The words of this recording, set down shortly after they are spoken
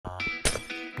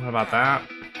What about that?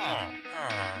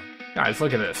 Guys,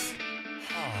 look at this.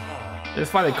 This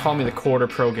is why they call me the quarter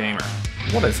pro gamer.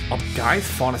 What is up, guys?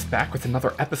 Faunus back with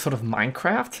another episode of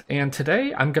Minecraft, and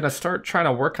today I'm gonna start trying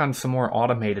to work on some more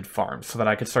automated farms so that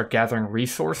I can start gathering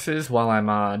resources while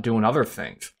I'm doing other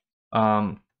things.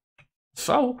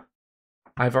 So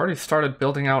I've already started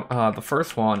building out the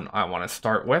first one I want to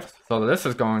start with. So this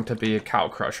is going to be a cow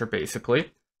crusher,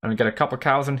 basically. I'm gonna get a couple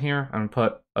cows in here. I'm gonna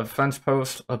put a fence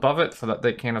post above it so that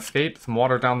they can't escape. Some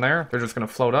water down there. They're just gonna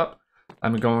float up.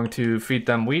 I'm going to feed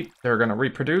them wheat. They're gonna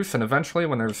reproduce, and eventually,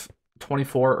 when there's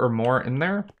 24 or more in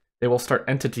there, they will start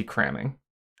entity cramming,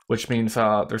 which means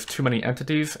there's too many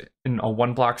entities in a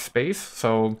 1-block space.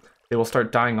 So they will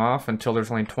start dying off until there's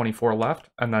only 24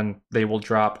 left, and then they will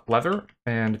drop leather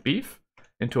and beef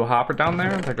into a hopper down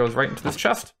there that goes right into this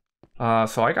chest.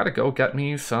 So I gotta go get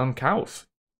me some cows.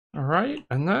 Alright,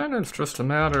 and then it's just a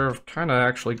matter of kind of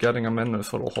actually getting them in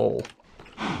this little hole.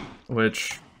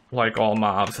 Which, like all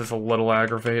mobs, is a little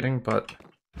aggravating, but,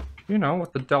 you know,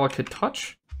 with the delicate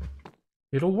touch,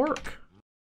 it'll work.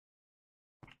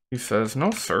 He says,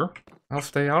 "No, sir. I'll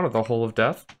stay out of the hole of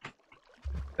death."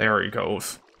 There he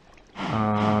goes.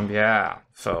 Yeah,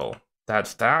 so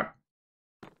that's that.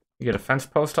 You get a fence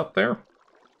post up there.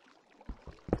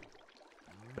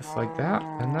 Just like that,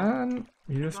 and then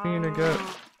you just need to get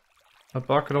a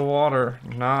bucket of water,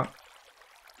 not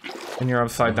in your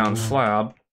upside down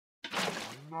slab.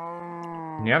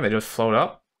 And yeah, they just float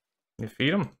up. You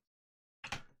feed them.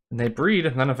 And they breed,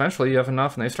 and then eventually you have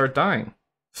enough and they start dying.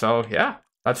 So yeah,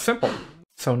 that's simple.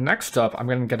 So next up, I'm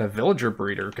going to get a villager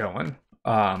breeder going.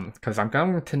 Because I'm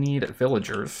going to need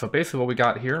villagers. So basically what we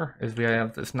got here is we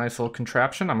have this nice little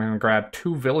contraption. I'm going to grab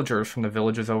 2 villagers from the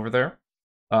villages over there.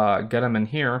 Get them in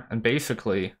here, and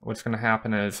basically what's going to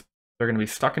happen is they're going to be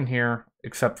stuck in here,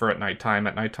 except for at nighttime.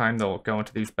 At nighttime, they'll go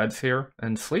into these beds here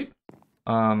and sleep.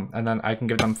 And then I can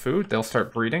give them food. They'll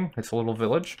start breeding. It's a little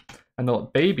village. And the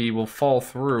baby will fall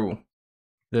through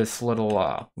this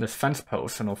little, this fence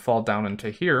post, and it'll fall down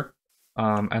into here.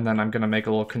 And then I'm going to make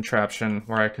a little contraption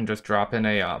where I can just drop in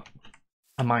a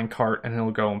minecart, and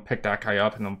it'll go and pick that guy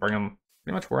up, and it'll bring him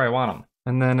pretty much where I want him.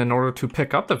 And then in order to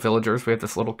pick up the villagers, we have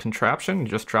this little contraption. You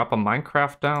just drop a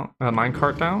minecart down,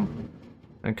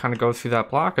 and it kind of goes through that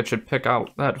block. It should pick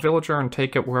out that villager and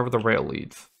take it wherever the rail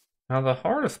leads. Now the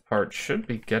hardest part should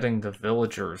be getting the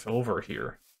villagers over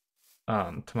here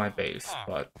to my base,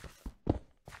 but I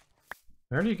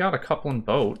already got a couple in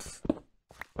boats.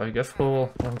 So I guess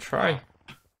we'll try.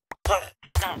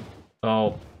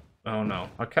 Oh no.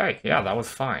 Okay, yeah, that was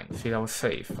fine. See, that was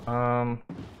safe.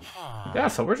 Yeah,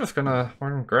 so we're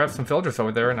gonna grab some villagers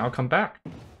over there, and I'll come back.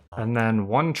 And then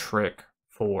one trick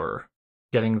for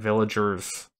getting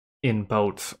villagers in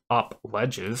boats up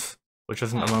ledges, which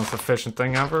isn't the most efficient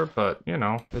thing ever, but, you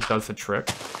know, it does the trick,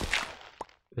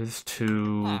 is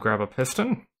to grab a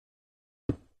piston.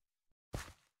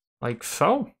 Like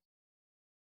so.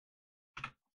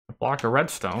 A block of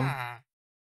redstone.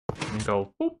 And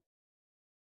go, boop.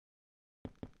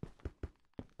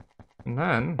 And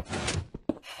then,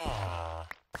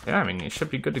 yeah, I mean, you should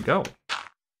be good to go.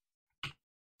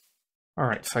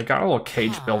 Alright, so I got a little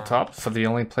cage built up, so the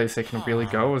only place they can really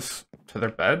go is to their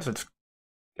beds. It's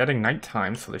getting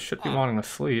nighttime, so they should be wanting to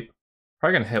sleep.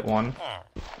 Probably gonna hit one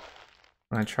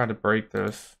when I try to break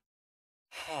this.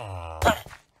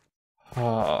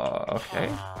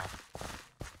 Okay.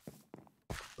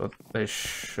 So they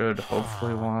should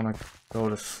hopefully want to go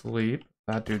to sleep.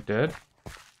 That dude did.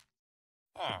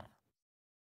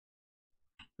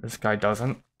 This guy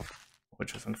doesn't,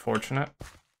 which is unfortunate.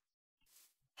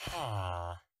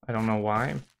 I don't know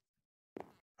why.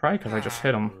 Probably because I just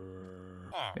hit him.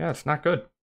 Yeah, it's not good.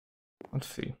 Let's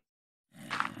see.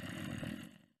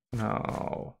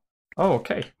 No. Oh,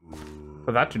 okay.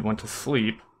 So that dude went to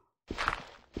sleep.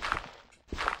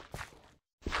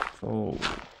 So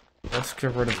let's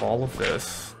get rid of all of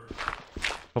this.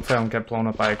 Hopefully I don't get blown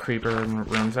up by a creeper and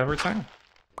ruins everything.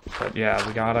 But yeah,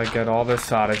 we gotta get all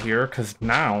this out of here, because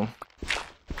now,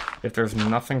 if there's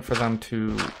nothing for them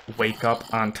to wake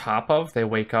up on top of, they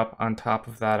wake up on top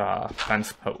of that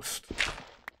fence post,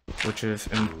 which is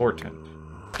important.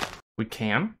 We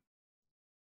can.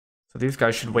 So these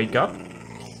guys should wake up.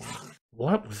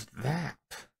 What was that?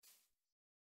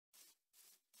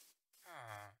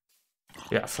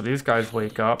 Yeah, so these guys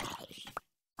wake up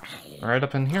right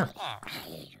up in here.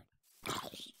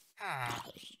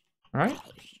 Right?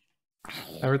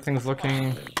 Everything's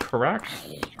looking correct,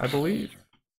 I believe.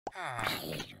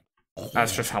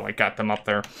 That's just how I got them up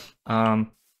there. Yeah,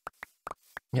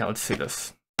 let's see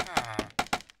this.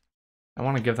 I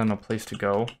want to give them a place to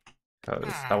go,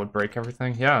 because that would break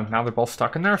everything. Yeah, now they're both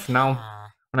stuck in there, so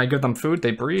now When I give them food,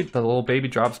 they breed, the little baby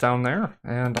drops down there,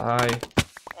 and I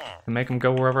can make them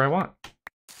go wherever I want.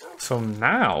 So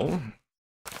now,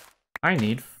 I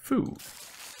need food.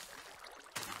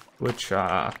 Which,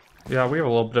 yeah, we have a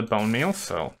little bit of bone meal,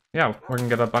 so yeah, we're gonna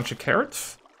get a bunch of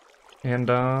carrots. And,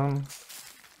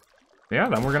 yeah,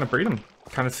 then we're gonna breed them.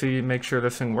 Kind of make sure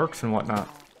this thing works and whatnot.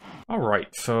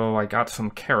 Alright, so I got some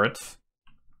carrots.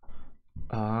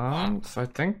 So I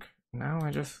think now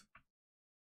I just...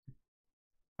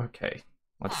 Okay,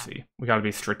 let's see. We gotta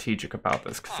be strategic about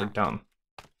this, because they're dumb.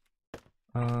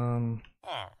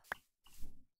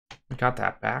 We got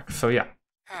that back, so yeah.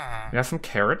 We got some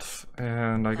carrots,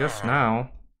 and I guess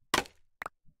now...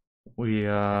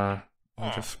 we'll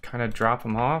just kind of drop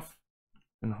them off,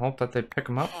 and hope that they pick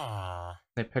them up.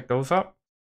 They pick those up.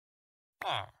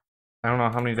 I don't know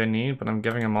how many they need, but I'm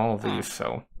giving them all of these,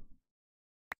 so...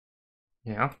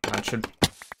 Yeah, that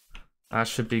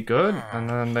should be good, and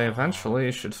then they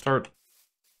eventually should start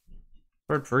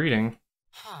breeding.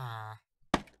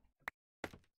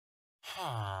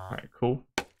 Alright, cool.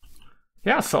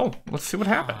 Yeah, so, let's see what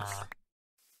happens.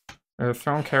 They're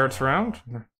throwing carrots around.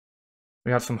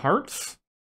 We got some hearts,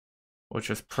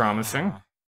 which is promising.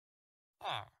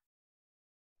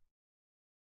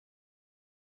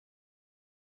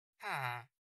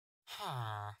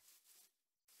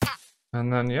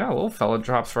 And then, yeah, little fella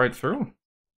drops right through.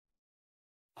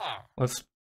 Let's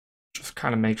just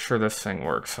kind of make sure this thing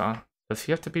works, huh? Does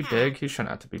he have to be big? He shouldn't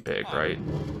have to be big, right?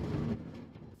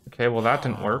 Okay, well that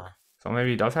didn't work. So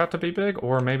maybe he does have to be big,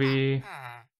 or maybe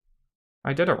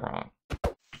I did it wrong.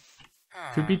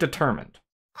 To be determined.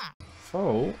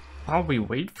 So, while we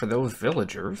wait for those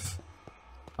villagers,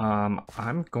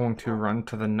 I'm going to run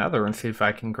to the nether and see if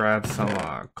I can grab some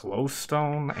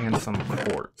glowstone and some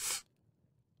quartz.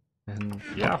 And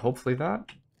yeah, hopefully that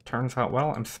turns out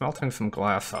well. I'm smelting some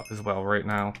glass up as well right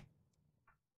now,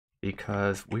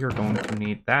 because we are going to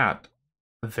need that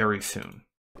very soon.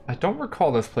 I don't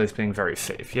recall this place being very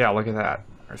safe. Yeah, look at that.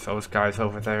 There's those guys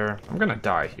over there. I'm gonna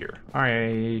die here.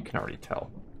 I can already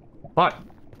tell. But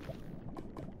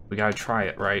we gotta try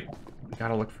it, right? We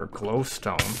gotta look for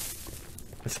glowstone.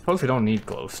 I suppose we don't need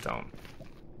glowstone.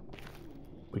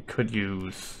 We could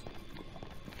use...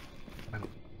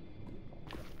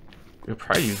 we'll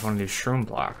probably use one of these shroom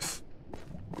blocks.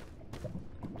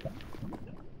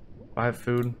 I have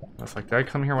food. I was like, did I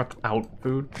come here without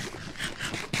food?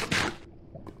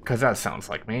 Because that sounds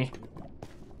like me.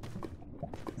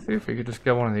 Let's see if we could just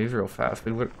get one of these real fast.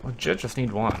 We legit just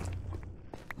need one.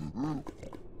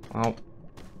 Well,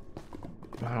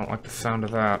 I don't like the sound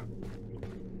of that.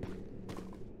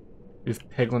 These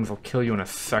piglins will kill you in a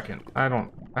second. I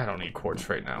don't need quartz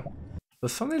right now.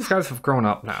 But some of these guys have grown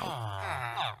up now.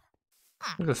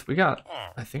 Look at this, we got,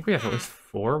 I think we have at least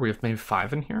 4, we have maybe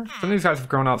 5 in here. Some of these guys have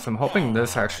grown up, so I'm hoping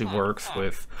this actually works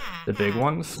with the big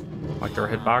ones. Like their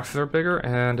hitboxes are bigger,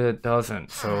 and it doesn't,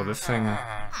 so this thing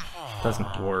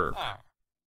doesn't work. I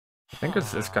think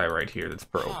it's this guy right here that's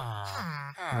broke.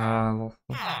 I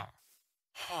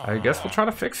guess we'll try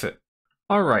to fix it.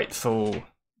 Alright, so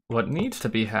what needs to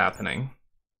be happening,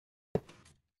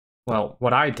 well,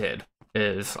 what I did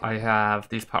is I have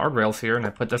these powered rails here, and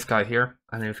I put this guy here,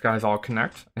 and these guys all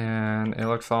connect, and it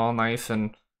looks all nice,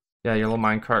 and yeah, your little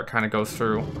minecart kind of goes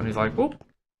through, and he's like, whoop.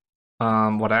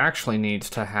 What actually needs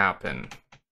to happen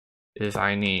is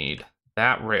I need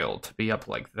that rail to be up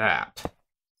like that.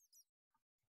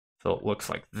 So it looks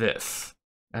like this.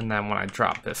 And then when I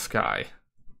drop this guy,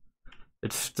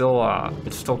 it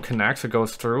still connects, it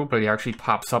goes through, but he actually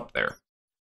pops up there.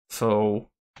 So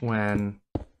when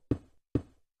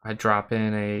I drop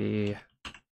in a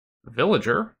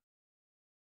villager,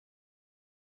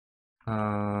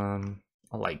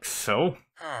 like so.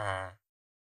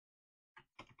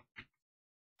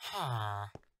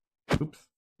 Oops.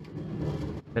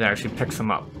 It actually picks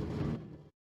them up.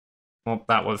 Well,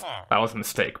 that was a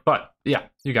mistake, but yeah,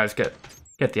 you guys get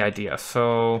the idea.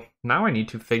 So now I need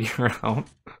to figure out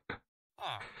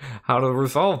how to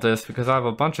resolve this, because I have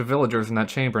a bunch of villagers in that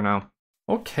chamber now.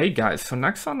 Okay guys, so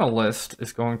next on the list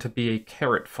is going to be a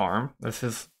carrot farm. This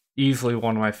is easily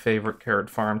one of my favorite carrot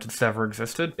farms that's ever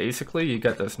existed. Basically, you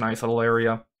get this nice little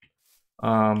area.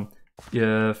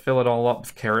 You fill it all up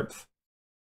with carrots.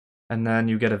 And then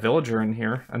you get a villager in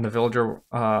here, and the villager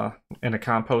in a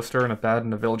composter and a bed,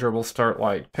 and the villager will start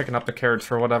like picking up the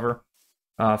carrots or whatever,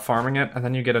 farming it. And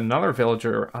then you get another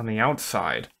villager on the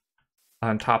outside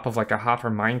on top of like a hopper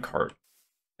minecart.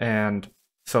 And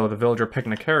so the villager picking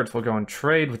the carrots will go and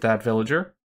trade with that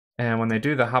villager, and when they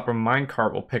do, the hopper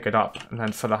minecart will pick it up. And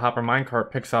then so the hopper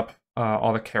minecart picks up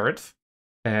all the carrots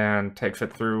and takes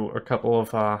it through a couple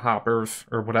of hoppers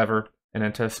or whatever, and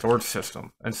into a storage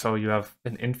system. And so you have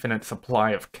an infinite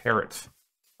supply of carrots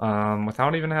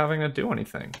without even having to do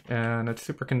anything. And it's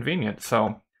super convenient.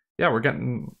 So yeah, we're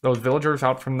getting those villagers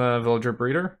out from the villager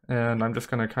breeder, and I'm just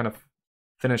going to kind of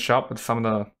finish up with some of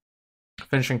the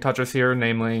finishing touches here,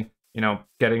 namely, you know,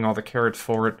 getting all the carrots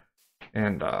for it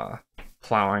and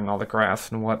plowing all the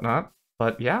grass and whatnot.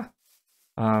 But yeah,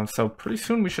 so pretty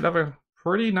soon we should have a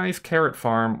pretty nice carrot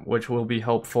farm, which will be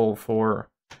helpful for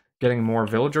getting more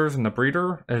villagers in the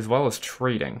breeder, as well as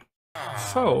trading.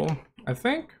 So, I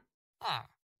think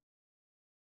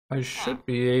I should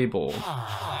be able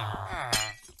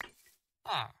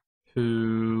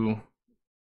to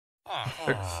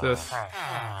fix this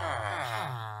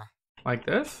like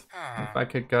this. If I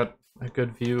could get a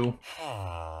good view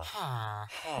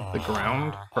of the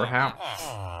ground, perhaps,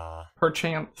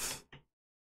 perchance.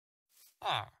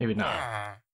 Maybe not.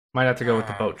 Might have to go with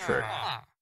the boat trick.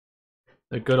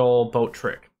 The good old boat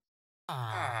trick.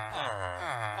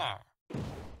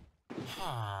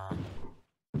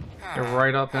 You're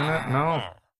right up in it? No.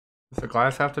 Does the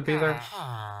glass have to be there?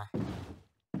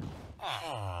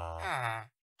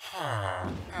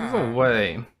 There's a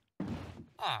way.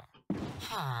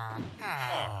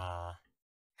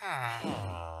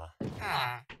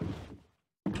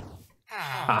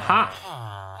 Aha!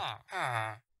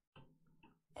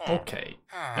 Okay,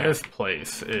 this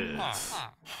place is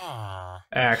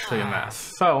actually a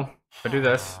mess. So, if I do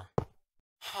this,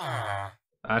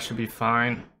 that should be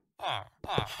fine.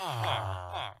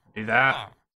 Do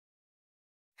that.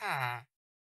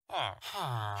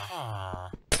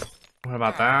 What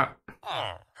about that?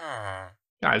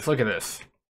 Guys, look at this.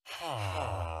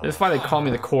 This is why they call me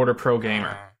the quarter pro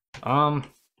gamer.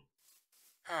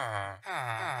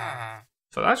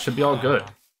 So that should be all good.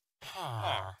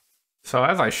 So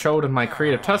as I showed in my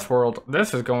creative test world,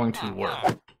 this is going to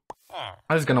work.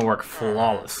 This is going to work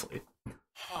flawlessly.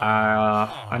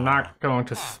 I'm not going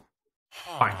to...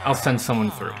 Fine, I'll send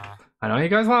someone through. I know you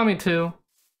guys want me to,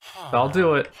 but I'll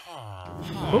do it.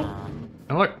 Oop.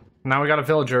 And look, now we got a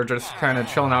villager just kind of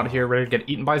chilling out here, ready to get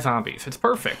eaten by zombies. It's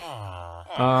perfect.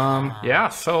 Yeah,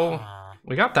 so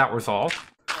we got that resolved.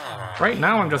 Right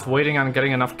now I'm just waiting on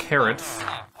getting enough carrots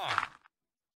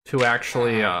to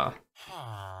actually, to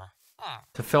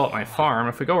fill up my farm.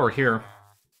 If we go over here,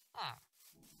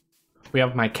 we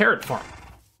have my carrot farm.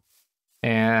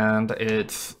 And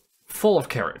it's full of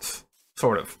carrots.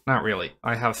 Sort of. Not really.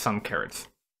 I have some carrots.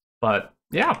 But,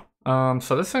 yeah.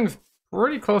 So this thing's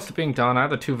pretty close to being done. I have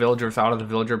the 2 villagers out of the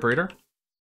villager breeder,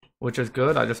 which is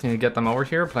good. I just need to get them over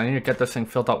here, but I need to get this thing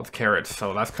filled out with carrots.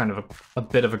 So that's kind of a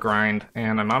bit of a grind.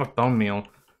 And I'm out of bone meal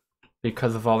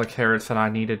because of all the carrots that I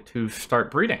needed to start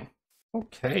breeding.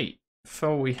 Okay.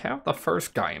 So we have the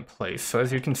first guy in place. So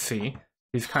as you can see,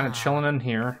 he's kind of chilling in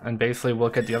here. And basically we'll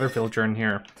get the other villager in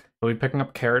here. He'll be picking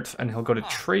up carrots, and he'll go to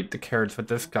trade the carrots with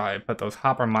this guy, but those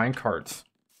hopper mine carts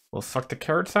will suck the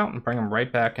carrots out and bring them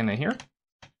right back into here.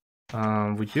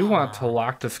 We do want to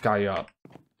lock this guy up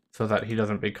so that he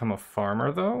doesn't become a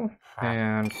farmer, though,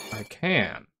 and I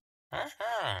can.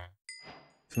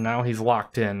 So now he's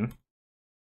locked in.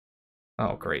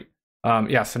 Oh, great.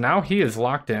 Yeah, so now he is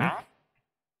locked in,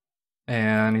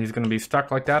 and he's going to be stuck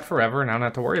like that forever, and I don't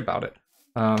have to worry about it.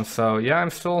 So yeah,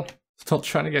 I'm still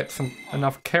trying to get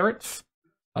enough carrots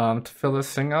to fill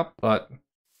this thing up, but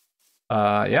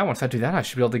yeah, once I do that, I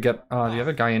should be able to get the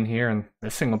other guy in here, and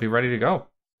this thing will be ready to go.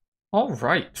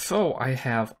 Alright, so I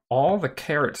have all the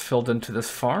carrots filled into this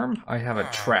farm. I have a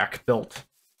track built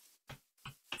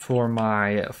for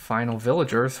my final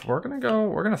villagers. We're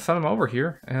gonna send them over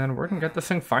here, and we're gonna get this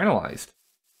thing finalized.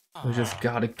 We just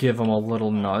gotta give them a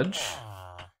little nudge.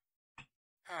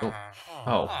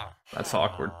 Oh, that's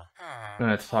awkward. I'm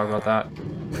gonna have to talk about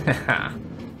that.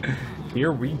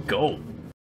 Here we go.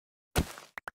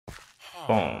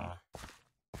 Boom.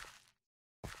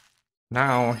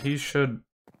 Now he should,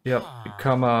 yep,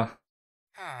 become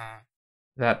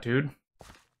that dude.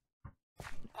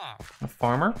 A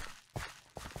farmer.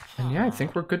 And yeah, I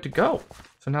think we're good to go.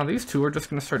 So now these two are just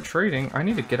gonna start trading. I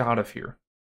need to get out of here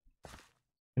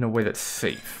in a way that's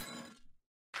safe.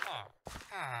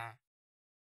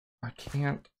 I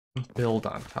can't build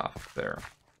on top of there,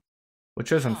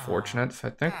 which is unfortunate. So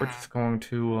I think we're just going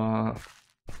to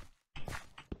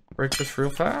break this real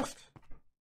fast.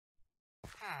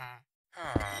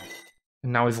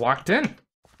 And now he's locked in,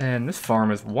 and this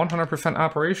farm is 100%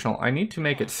 operational. I need to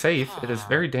make it safe. It is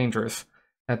very dangerous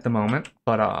at the moment,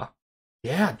 but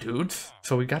yeah, dudes.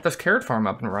 So we got this carrot farm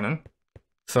up and running.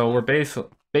 So we're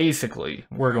basically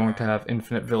we're going to have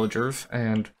infinite villagers,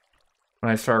 and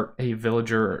when I start a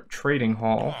villager trading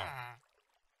hall,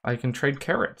 I can trade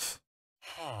carrots.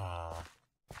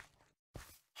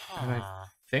 And I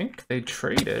think they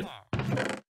traded.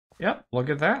 Yep, look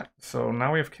at that. So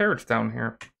now we have carrots down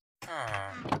here.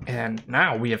 And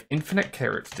now we have infinite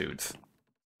carrots, dudes.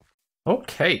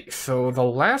 Okay, so the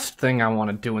last thing I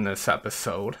want to do in this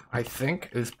episode, I think,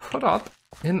 is put up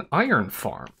an iron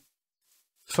farm.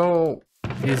 So,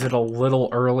 is it a little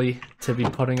early to be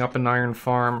putting up an iron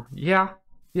farm? Yeah,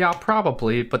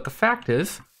 probably, but the fact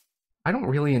is, I don't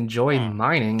really enjoy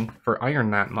mining for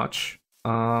iron that much.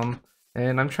 And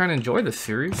I'm trying to enjoy this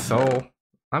series, so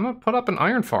I'm gonna put up an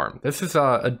iron farm. This is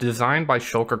a design by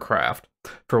Shulkercraft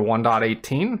for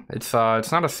 1.18. It's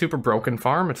not a super broken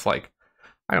farm. It's like,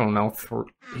 I don't know,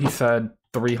 he said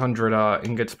 300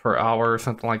 ingots per hour or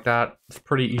something like that. It's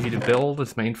pretty easy to build.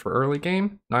 It's made for early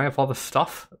game. Now I have all the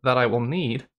stuff that I will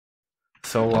need.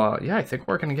 So yeah, I think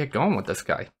we're gonna get going with this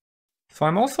guy. So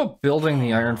I'm also building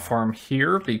the iron farm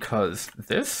here because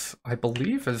this, I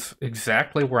believe, is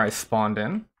exactly where I spawned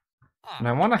in. And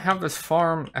I want to have this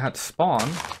farm at spawn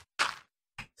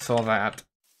so that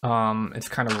it's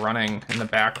kind of running in the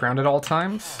background at all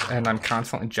times, and I'm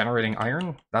constantly generating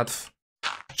iron. That's,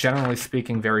 generally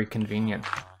speaking, very convenient.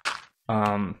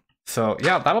 So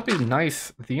yeah, that'll be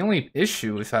nice. The only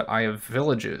issue is that I have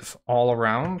villages all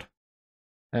around,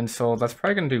 and so that's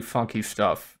probably going to do funky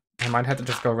stuff. I might have to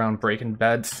just go around breaking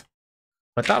beds,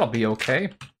 but that'll be okay.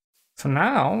 So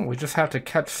now, we just have to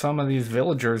catch some of these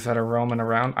villagers that are roaming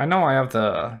around. I know I have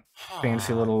the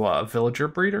fancy little villager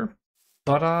breeder,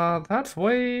 but that's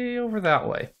way over that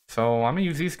way. So I'm gonna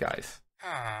use these guys.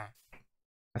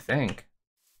 I think.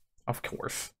 Of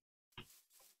course.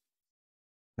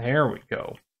 There we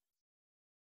go.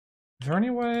 Is there any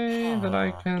way that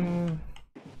I can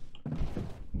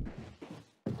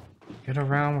get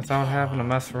around without having to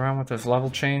mess around with this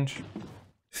level change?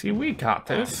 See, we got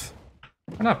this.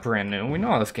 We're not brand new. We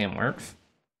know how this game works.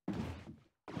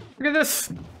 Look at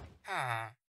this.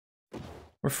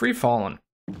 We're free falling.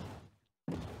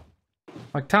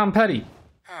 Like Tom Petty.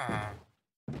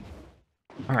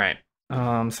 Alright.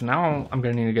 So now I'm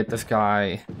gonna need to get this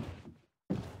guy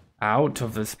out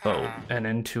of this boat and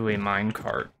into a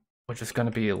minecart, which is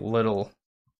gonna be a little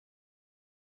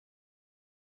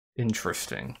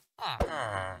interesting.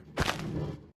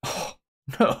 Oh,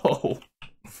 no.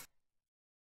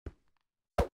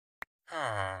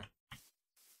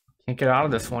 Can't get out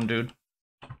of this one, dude.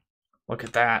 Look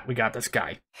at that. We got this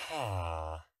guy.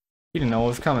 He didn't know it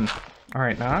was coming.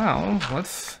 Alright, now,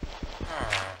 let's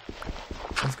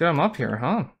get him up here,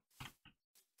 huh?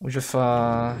 We just,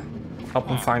 help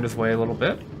him find his way a little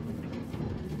bit.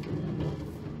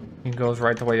 He goes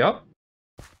right the way up.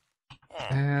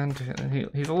 And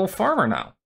he's a little farmer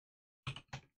now.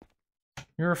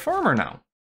 You're a farmer now.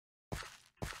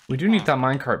 We do need that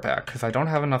minecart back, because I don't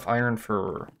have enough iron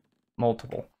for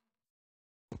multiple.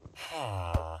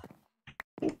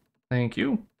 Thank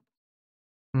you.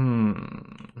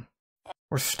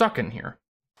 We're stuck in here.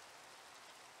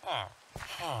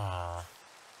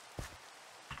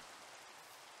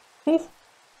 Ooh.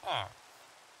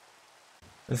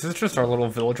 This is just our little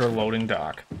villager loading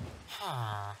dock.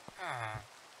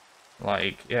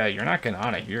 Like, yeah, you're not getting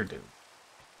out of here, dude.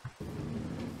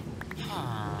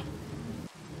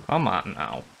 Come on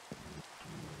now.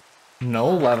 No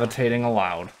levitating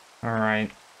allowed.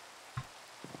 Alright.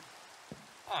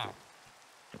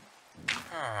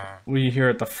 We here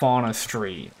at the Faunus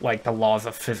tree, like the laws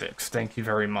of physics. Thank you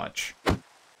very much.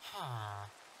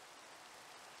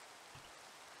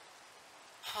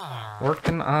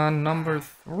 Working on number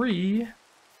 3.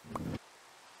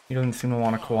 He doesn't seem to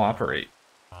want to cooperate.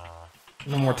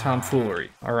 No more tomfoolery,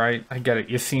 alright? I get it,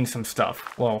 you've seen some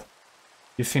stuff. Well,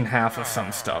 you've seen half of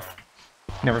some stuff.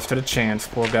 Never stood a chance,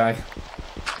 poor guy.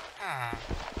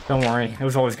 Don't worry, it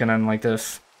was always gonna end like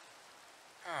this.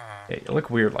 Yeah, you look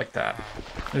weird like that.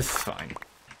 This is fine.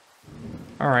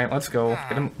 Alright, let's go.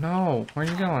 Get him. No, where are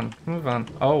you going? Move on.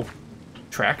 Oh,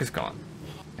 track is gone.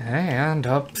 And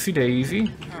upsy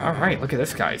daisy. Alright, look at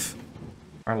this, guys.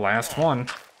 Our last one.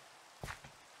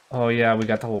 Oh yeah, we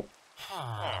got the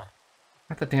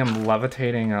damn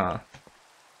levitating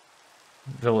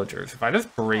villagers. If I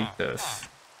just break this,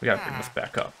 we gotta bring this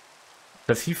back up.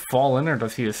 Does he fall in or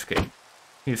does he escape?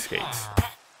 He escapes.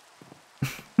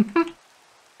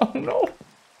 Oh no!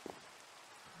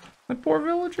 My poor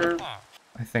villager.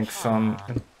 I think some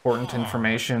important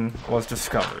information was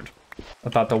discovered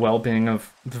about the well-being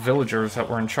of the villagers that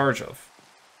we're in charge of.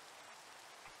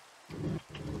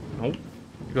 Nope.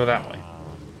 You go that way.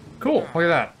 Cool, look at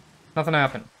that. Nothing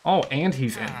happened. Oh, and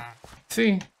he's in.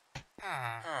 See?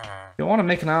 If you want to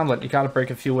make an omelet, you gotta break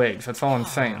a few eggs. That's all I'm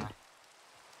saying.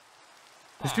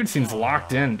 This dude seems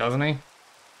locked in, doesn't he?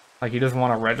 Like he doesn't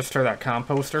want to register that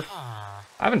composter.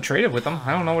 I haven't traded with him.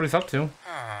 I don't know what he's up to.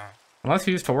 Unless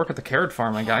he used to work at the carrot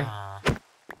farm, my guy.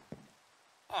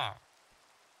 Are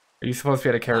you supposed to be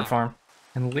at a carrot farm?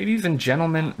 And ladies and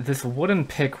gentlemen, this wooden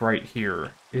pick right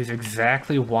here is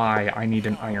exactly why I need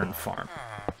an iron farm.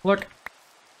 Look,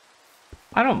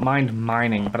 I don't mind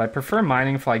mining, but I prefer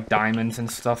mining for like diamonds and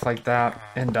stuff like that.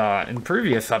 And in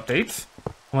previous updates,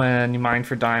 when you mine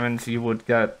for diamonds, you would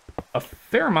get a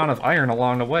fair amount of iron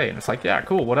along the way. And it's like, yeah,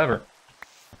 cool, whatever.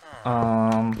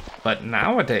 But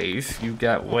nowadays, you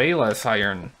get way less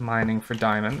iron mining for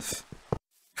diamonds.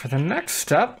 For the next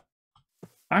step,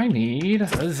 I need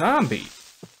a zombie.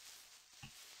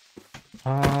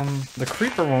 The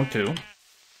creeper won't do.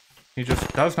 He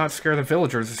just does not scare the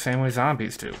villagers the same way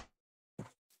zombies do.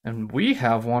 And we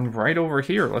have one right over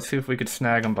here. Let's see if we could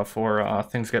snag him before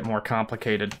things get more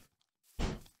complicated.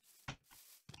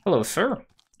 Hello, sir.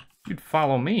 If you'd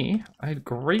follow me, I'd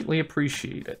greatly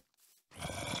appreciate it.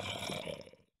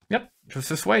 Yep, just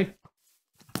this way.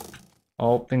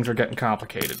 Oh, things are getting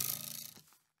complicated.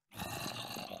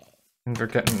 Things are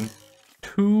getting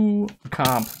too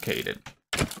complicated.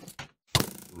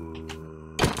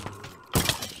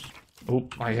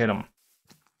 Oop, I hit him.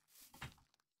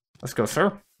 Let's go,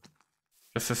 sir.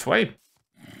 Just this way.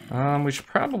 We should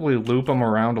probably loop him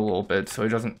around a little bit so he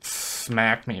doesn't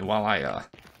smack me while I,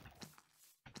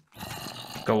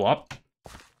 go up.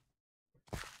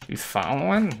 He's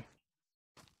following.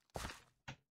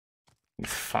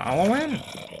 He's following.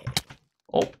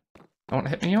 Oh, don't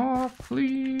hit me off,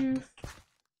 please.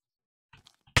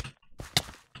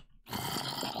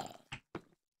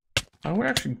 How do we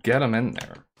actually get him in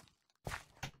there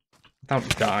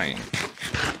without dying?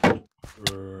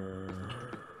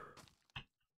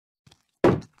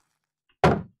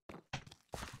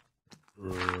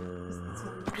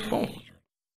 Oh.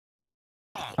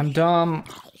 I'm dumb.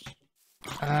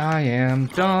 I am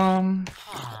dumb.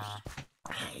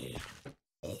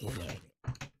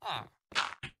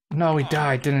 No, he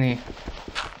died, didn't he?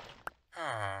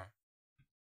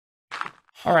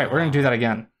 Alright, we're gonna do that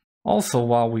again. Also,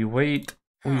 while we wait,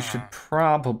 we should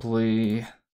probably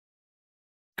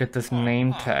get this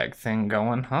name tag thing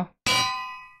going, huh?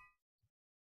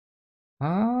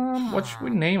 What should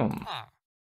we name him?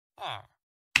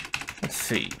 Let's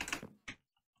see.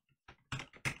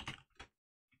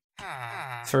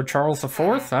 Sir Charles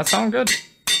IV? That sounds good.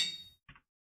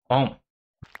 Boom.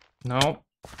 No.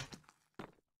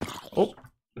 Oh,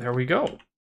 there we go.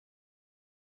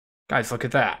 Guys, look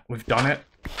at that. We've done it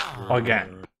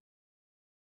again.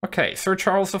 Okay, Sir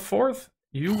Charles IV,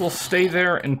 you will stay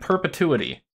there in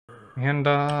perpetuity. And,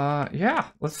 yeah,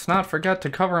 let's not forget to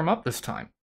cover him up this time.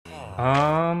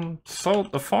 So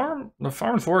the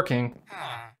farm's working.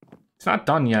 It's not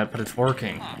done yet, but it's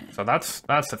working. So that's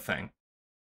the thing.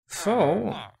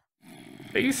 So,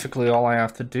 basically all I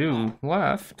have to do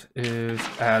left is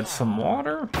add some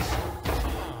water.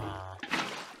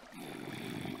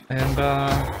 And,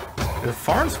 the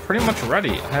farm's pretty much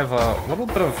ready. I have a little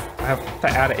bit of... I have to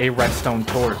add a redstone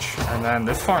torch, and then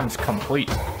this farm's complete.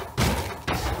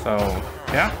 So,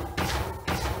 yeah.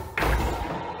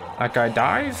 That guy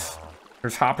dies.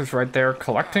 There's hoppers right there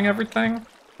collecting everything.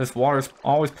 This water's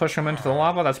always pushing him into the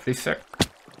lava. That's pretty sick.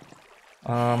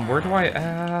 Where do I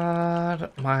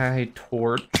add my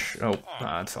torch? Oh,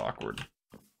 that's awkward.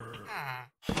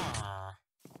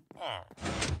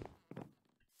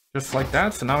 Just like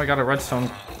that, so now we got a redstone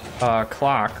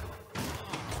clock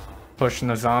pushing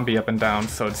the zombie up and down,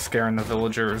 so it's scaring the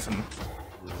villagers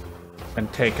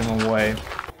and taking them away.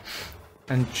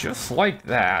 And just like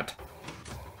that,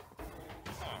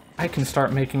 I can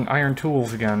start making iron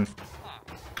tools again.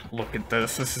 Look at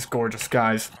this. This is gorgeous,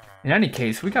 guys. In any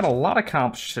case, we got a lot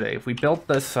accomplished today. We built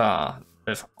this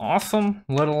this awesome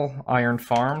little iron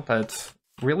farm that's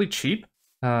really cheap,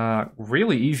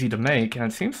 really easy to make, and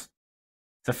it seems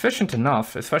it's efficient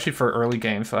enough, especially for early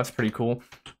game, so that's pretty cool.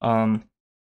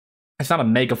 It's not a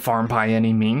mega farm by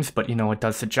any means, but you know, it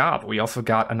does the job. We also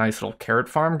got a nice little carrot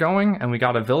farm going, and we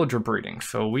got a villager breeding,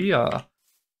 so we're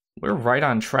right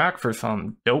on track for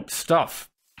some dope stuff.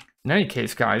 In any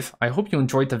case, guys, I hope you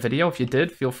enjoyed the video. If you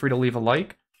did, feel free to leave a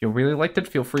like. If you really liked it,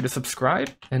 feel free to subscribe.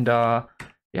 And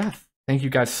yeah, thank you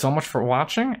guys so much for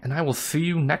watching, and I will see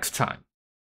you next time.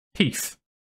 Peace.